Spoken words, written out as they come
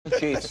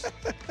Chiefs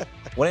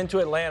went into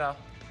Atlanta,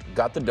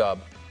 got the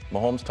dub.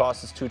 Mahomes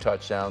tosses 2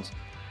 touchdowns.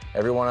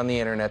 Everyone on the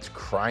internet's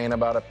crying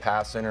about a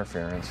pass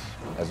interference,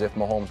 as if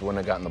Mahomes wouldn't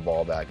have gotten the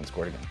ball back and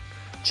scored again.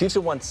 Chiefs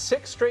have won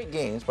 6 straight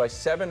games by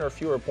 7 or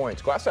fewer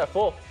points. Glass half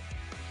full,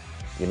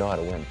 you know how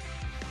to win.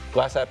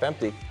 Glass half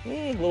empty,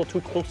 a little too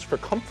close for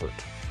comfort.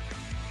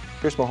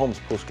 Here's Mahomes'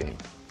 postgame.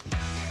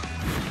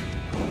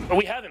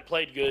 We haven't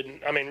played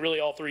good. I mean, really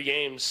all 3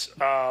 games.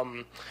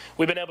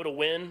 We've been able to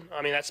win.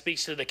 I mean, that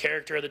speaks to the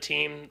character of the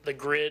team, the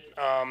grit,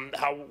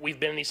 how we've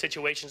been in these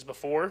situations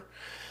before.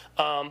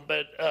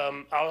 But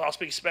I'll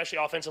speak especially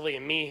offensively,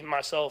 and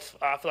myself,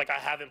 I feel like I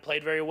haven't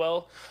played very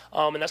well.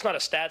 And that's not a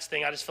stats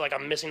thing. I just feel like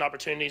I'm missing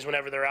opportunities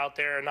whenever they're out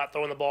there and not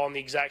throwing the ball in the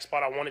exact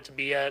spot I want it to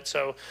be at.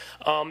 So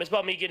it's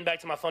about me getting back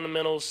to my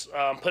fundamentals,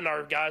 putting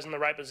our guys in the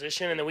right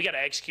position, and then we got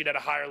to execute at a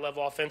higher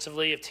level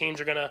offensively. If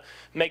teams are going to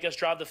make us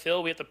drive the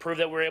field, we have to prove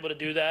that we're able to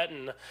do that.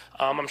 And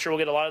I'm sure we'll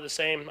get a lot of the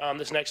same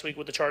this next week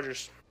with the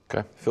Chargers.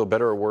 Okay. Feel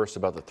better or worse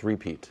about the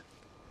three-peat?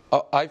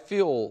 I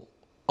feel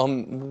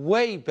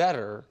way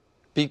better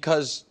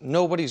because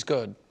nobody's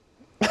good.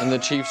 And the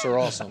Chiefs are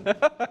awesome.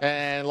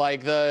 And,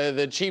 like,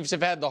 the Chiefs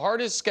have had the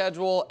hardest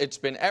schedule. It's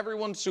been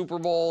everyone's Super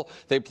Bowl.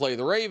 They play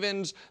the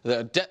Ravens,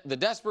 the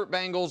desperate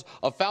Bengals,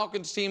 a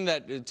Falcons team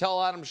that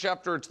tell Adam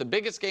Schefter it's the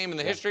biggest game in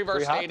the history of our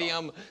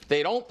stadium.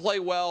 They don't play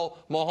well.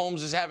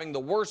 Mahomes is having the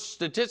worst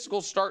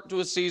statistical start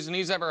to a season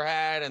he's ever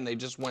had, and they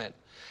just win.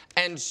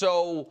 And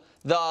so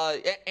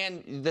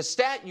the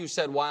stat you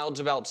said, Wilds,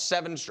 about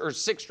 7 or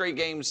 6 straight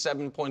games,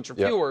 7 points or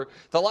fewer.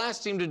 The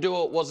last team to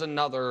do it was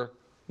another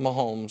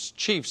Mahomes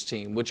Chiefs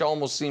team, which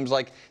almost seems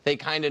like they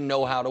kind of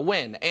know how to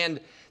win. And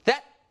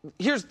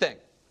here's the thing.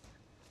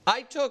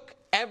 I took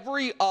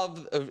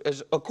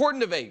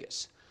according to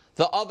Vegas,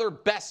 the other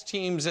best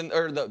teams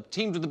or the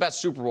teams with the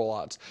best Super Bowl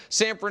odds: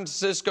 San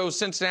Francisco,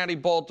 Cincinnati,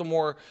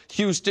 Baltimore,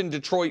 Houston,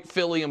 Detroit,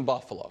 Philly, and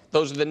Buffalo.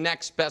 Those are the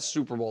next best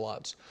Super Bowl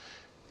odds.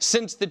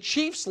 Since the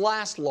Chiefs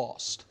last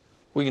lost,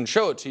 we can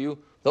show it to you,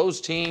 those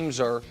teams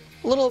are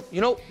a little,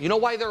 you know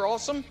why they're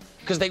awesome?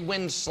 Because they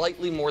win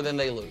slightly more than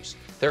they lose.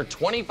 They're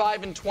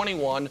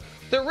 25-21.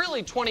 They're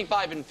really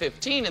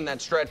 25-15 in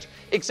that stretch,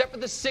 except for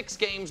the 6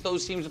 games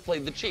those teams have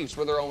played the Chiefs,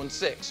 where they're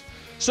 0-6.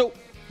 So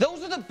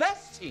those are the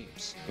best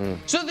teams.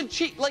 So the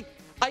Chiefs,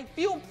 I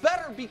feel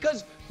better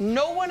because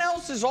no one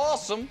else is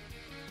awesome.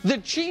 The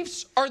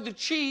Chiefs are the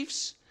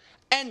Chiefs,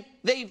 and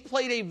they've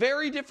played a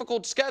very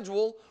difficult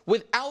schedule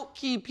without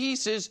key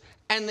pieces,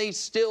 and they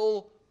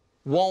still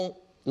won't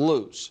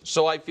lose.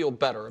 So I feel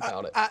better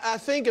about it. I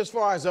think as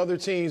far as other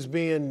teams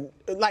being,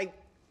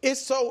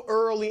 it's so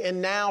early,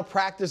 and now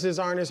practices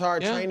aren't as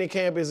hard. Yeah. Training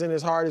camp isn't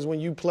as hard as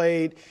when you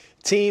played.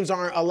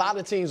 A lot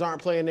of teams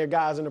aren't playing their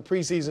guys in the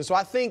preseason. So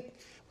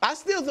I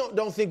still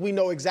don't think we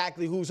know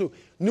exactly who's who.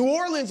 New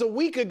Orleans a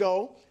week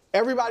ago,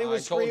 everybody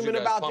was screaming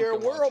about their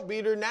world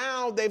beater.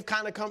 Now they've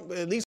kind of come,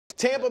 at least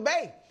Tampa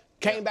Bay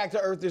came back to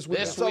earth this week.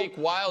 This week,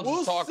 Wilds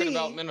was talking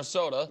about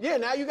Minnesota. Yeah,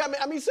 now you got me.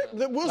 I mean,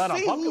 we'll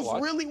see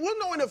who's really, we'll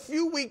know in a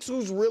few weeks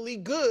who's really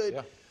good.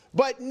 Yeah.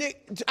 But,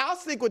 Nick, I'll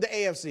stick with the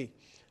AFC.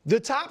 The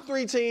top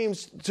 3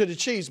 teams to the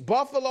Chiefs,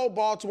 Buffalo,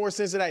 Baltimore,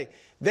 Cincinnati,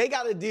 they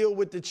got to deal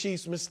with the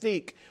Chiefs'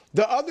 mystique.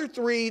 The other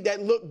 3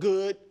 that look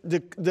good,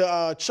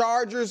 the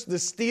Chargers, the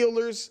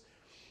Steelers,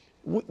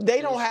 they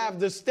don't have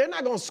this. They're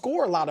not going to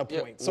score a lot of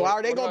points. So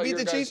are they going to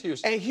beat the Chiefs?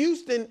 Houston?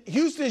 And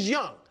Houston's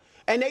young.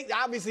 And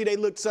they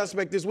look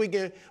suspect this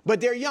weekend,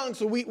 but they're young,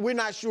 so we're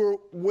not sure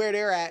where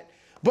they're at.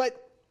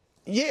 But,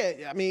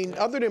 yeah, I mean,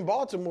 other than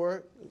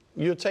Baltimore,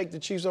 you'll take the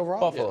Chiefs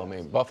overall? Buffalo,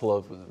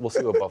 Buffalo, we'll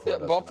see what Buffalo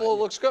does. Buffalo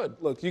looks good.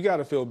 Look, you got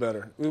to feel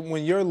better.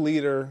 When your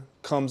leader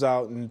comes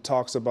out and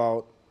talks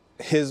about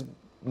his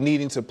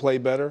needing to play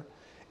better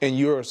and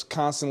you're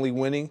constantly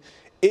winning,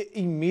 it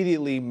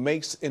immediately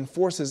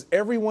forces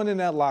everyone in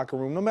that locker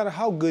room, no matter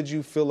how good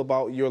you feel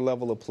about your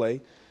level of play,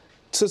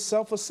 to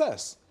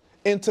self-assess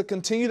and to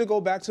continue to go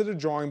back to the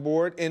drawing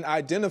board and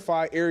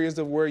identify areas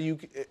of where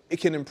it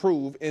can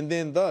improve, and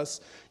then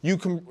thus you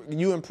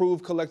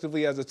improve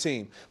collectively as a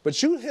team.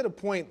 But you hit a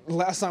point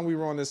last time we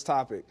were on this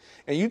topic,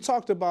 and you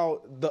talked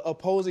about the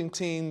opposing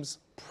teams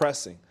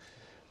pressing.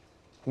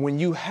 When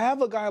you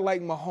have a guy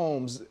like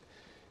Mahomes,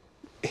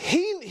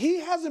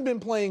 he hasn't been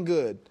playing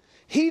good.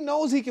 He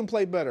knows he can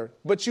play better,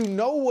 but you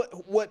know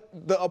what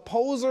the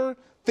opposer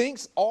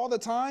thinks all the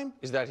time?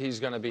 Is that he's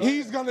going to be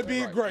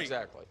great.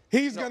 Exactly.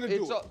 He's going to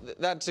do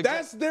it.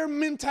 That's their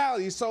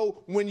mentality.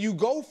 So when you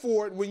go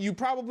for it, when you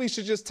probably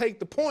should just take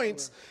the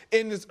points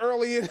in this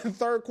early in the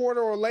third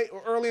quarter or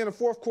early in the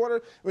fourth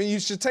quarter, when you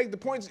should take the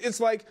points,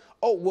 it's like,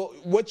 oh, well,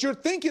 what you're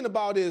thinking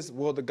about is,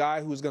 well, the guy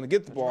who's going to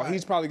get the ball,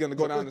 he's probably going to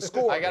go down and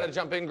score. I got to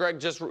jump in, Greg,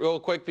 just real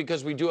quick,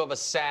 because we do have a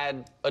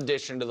sad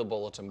addition to the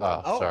bulletin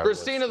board. Sorry,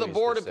 Christina, the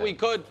board, if we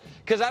could,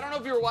 because I don't know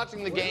if you were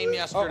watching the game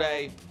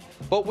yesterday,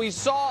 but we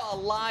saw a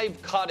live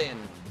cut-in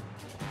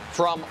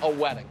from a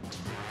wedding.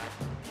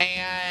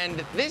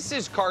 And this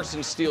is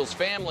Carson Steele's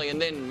family,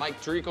 and then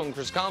Mike Tirico and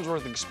Chris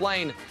Collinsworth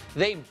explained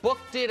they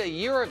booked it a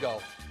year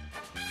ago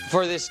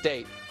for this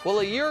date. Well,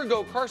 a year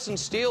ago, Carson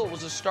Steele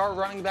was a star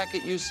running back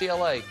at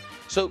UCLA.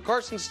 So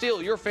Carson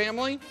Steele, your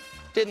family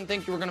didn't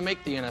think you were going to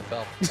make the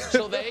NFL.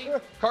 So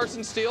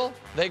Carson Steele,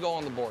 they go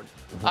on the board.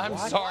 I'm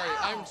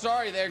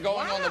sorry, they're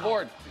going on the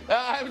board.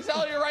 I'm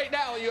telling you right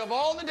now, you have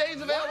all the days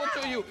available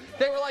to you.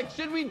 They were like,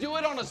 should we do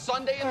it on a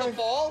Sunday in the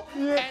fall?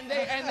 And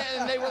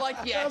they were like,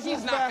 yeah,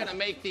 he's not going to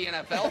make the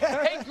NFL.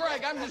 Hey,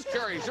 Greg, I'm just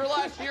curious. Your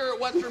last year at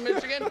Western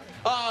Michigan,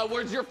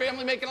 was your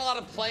family making a lot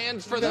of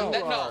plans for them?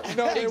 No,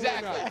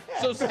 exactly.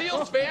 So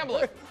Steele's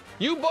family.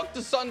 You booked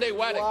a Sunday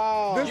wedding.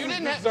 Wow. You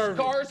didn't have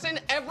Carson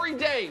every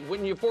day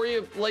before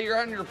you lay your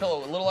head on your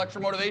pillow. A little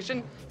extra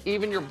motivation.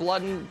 Even your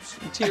blood and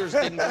tears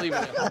didn't believe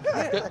in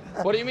you.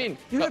 What do you mean?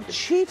 You have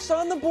Chiefs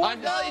on the board?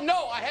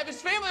 No, I have his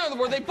family on the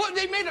board.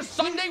 They made a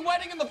Sunday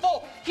wedding in the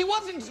fall. He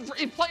wasn't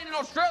playing in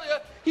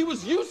Australia. He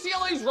was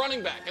UCLA's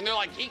running back, and they're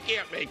like, he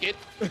can't make it.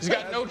 He's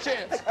got no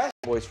chance.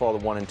 Boys fall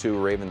to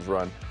 1-2. Ravens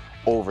run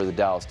over the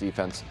Dallas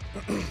defense.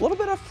 A little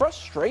bit of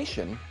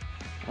frustration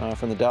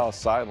from the Dallas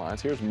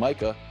sidelines. Here's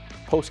Micah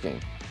post-game.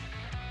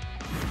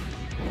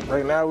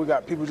 Right now, we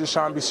got people just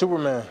trying to be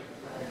Superman.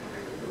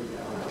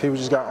 People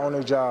just got to own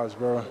their jobs,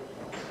 bro.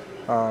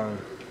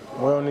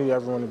 We don't need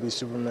everyone to be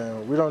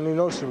Superman. We don't need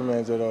no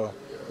Supermans at all.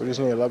 We just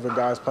need 11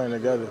 guys playing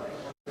together.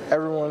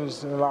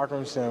 Everyone's in the locker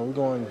room saying, we're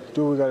going to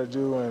do what we got to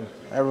do, and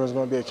everyone's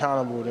going to be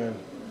accountable. Then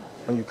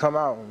when you come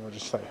out, we're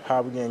just like, how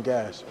are we getting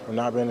gas? We're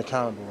not being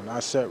accountable. We're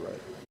not set right.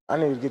 I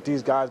need to get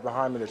these guys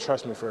behind me to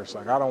trust me first.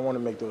 Like, I don't want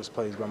to make those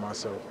plays by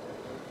myself.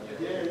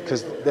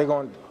 Because they're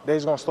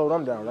just going to slow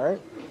them down, right?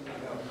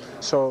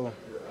 So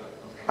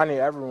I need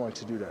everyone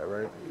to do that,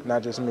 right?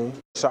 Not just me.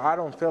 So I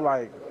don't feel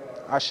like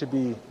I should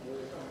be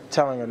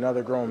telling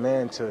another grown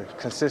man to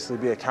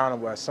consistently be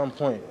accountable. At some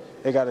point,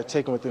 they got to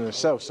take it within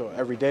themselves. So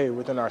every day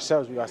within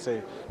ourselves, we got to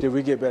say, did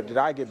we get better? Did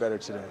I get better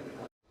today?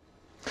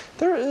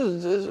 There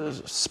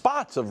is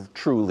spots of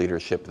true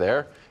leadership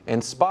there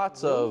and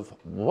spots of,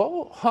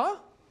 whoa, huh?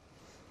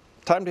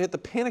 Time to hit the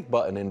panic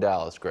button in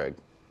Dallas, Greg.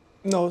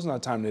 No, it's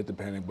not time to hit the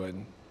panic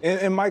button.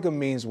 And Micah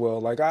means well.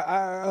 Like,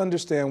 I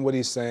understand what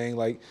he's saying.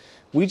 Like,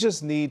 we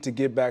just need to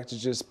get back to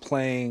just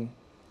playing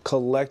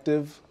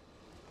collective,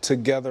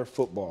 together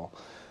football.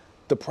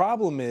 The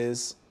problem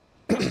is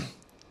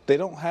they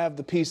don't have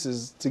the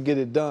pieces to get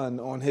it done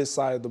on his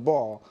side of the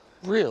ball.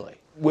 Really?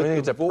 You think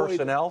it's a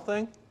personnel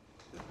thing?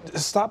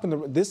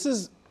 This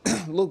is,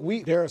 look,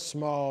 they're a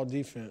small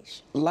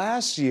defense.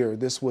 Last year,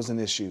 this was an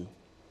issue.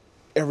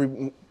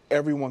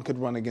 Everyone could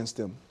run against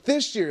them.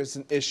 This year it's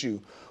an issue.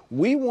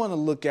 We want to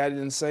look at it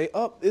and say,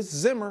 oh, it's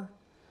Zimmer.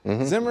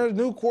 Mm-hmm. Zimmer's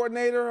new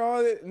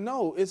coordinator.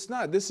 No, it's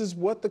not. This is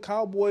what the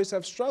Cowboys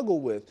have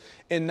struggled with.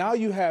 And now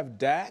you have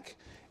Dak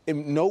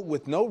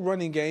with no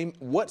running game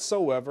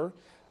whatsoever.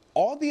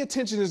 All the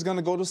attention is going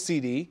to go to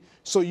CD,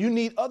 so you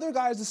need other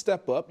guys to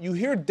step up. You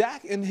hear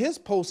Dak in his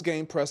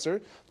post-game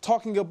presser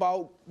talking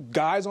about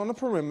guys on the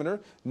perimeter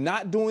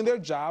not doing their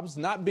jobs,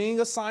 not being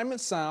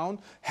assignment sound,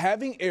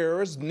 having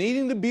errors,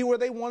 needing to be where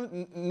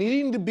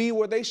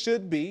they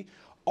should be.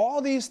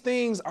 All these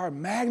things are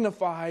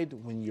magnified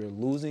when you're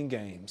losing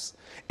games.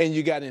 And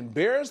you got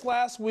embarrassed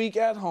last week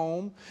at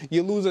home.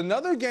 You lose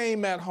another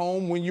game at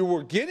home when you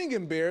were getting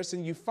embarrassed,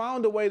 and you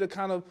found a way to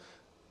kind of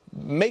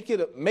make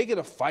it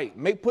a fight.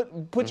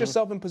 Put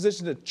yourself in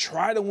position to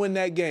try to win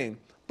that game.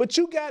 But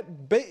you got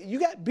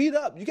beat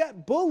up. You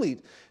got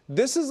bullied.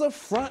 This is a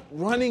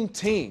front-running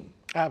team.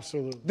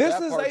 Absolutely. This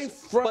is a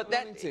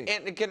front-running team.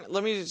 And again,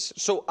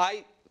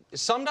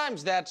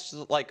 sometimes that's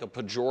like a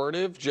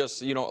pejorative,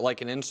 just,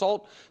 like an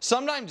insult.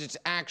 Sometimes it's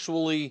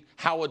actually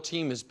how a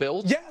team is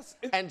built. Yes.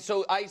 And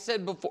so I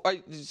said before,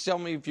 tell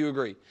me if you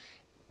agree.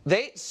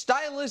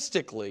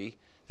 Stylistically,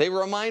 they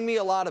remind me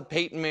a lot of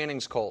Peyton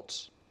Manning's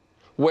Colts,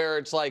 where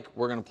it's like,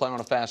 we're going to play on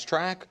a fast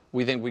track.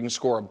 We think we can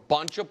score a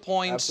bunch of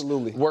points.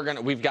 Absolutely.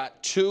 We've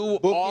got two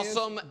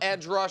awesome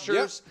edge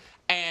rushers. Yep.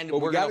 And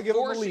we're going to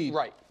force, lead.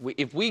 Right.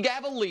 If we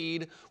have a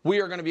lead, we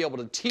are going to be able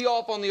to tee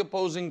off on the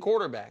opposing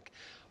quarterback.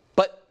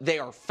 But they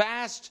are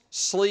fast,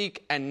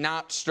 sleek, and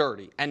not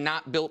sturdy, and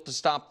not built to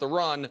stop the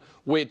run,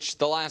 which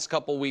the last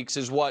couple weeks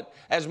is what,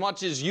 as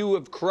much as you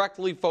have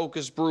correctly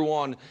focused, Brew,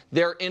 on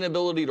their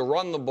inability to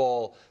run the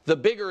ball, the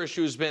bigger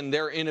issue has been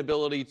their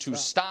inability to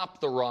stop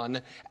the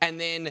run,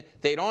 and then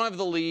they don't have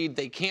the lead,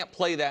 they can't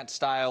play that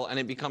style, and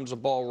it becomes a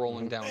ball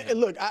rolling downhill. And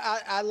look,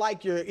 I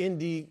like your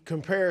Indy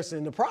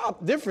comparison. The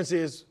difference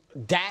is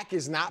Dak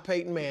is not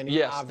Peyton Manning.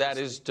 Yes, obviously.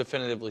 that is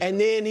definitively true. And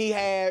then he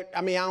had,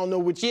 I don't know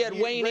which. He had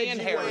Wayne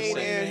and Harrison.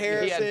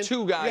 He had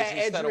two guys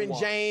instead of one.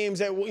 James,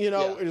 that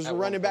it was a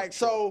running back.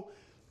 So,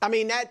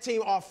 that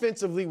team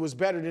offensively was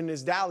better than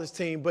this Dallas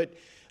team. But,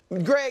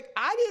 Greg,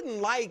 I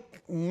didn't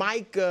like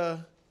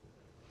Micah.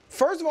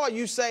 First of all,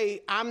 you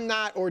say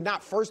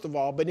not first of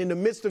all, but in the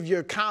midst of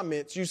your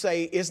comments, you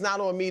say it's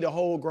not on me to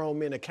hold grown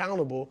men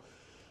accountable.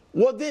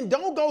 Well, then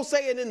don't go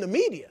say it in the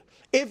media.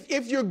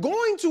 If you're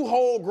going to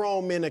hold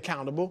grown men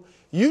accountable,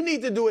 you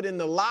need to do it in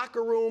the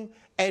locker room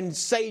and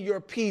say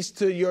your piece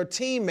to your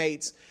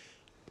teammates.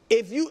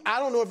 I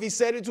don't know if he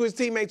said it to his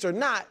teammates or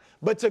not,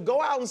 but to go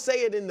out and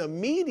say it in the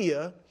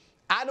media,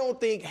 I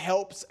don't think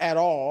helps at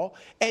all.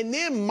 And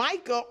then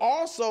Micah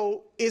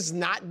also is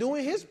not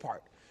doing his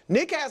part.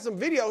 Nick has some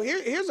video.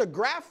 Here's a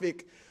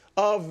graphic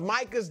of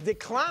Micah's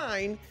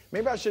decline.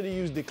 Maybe I should have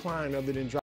used decline other than drop.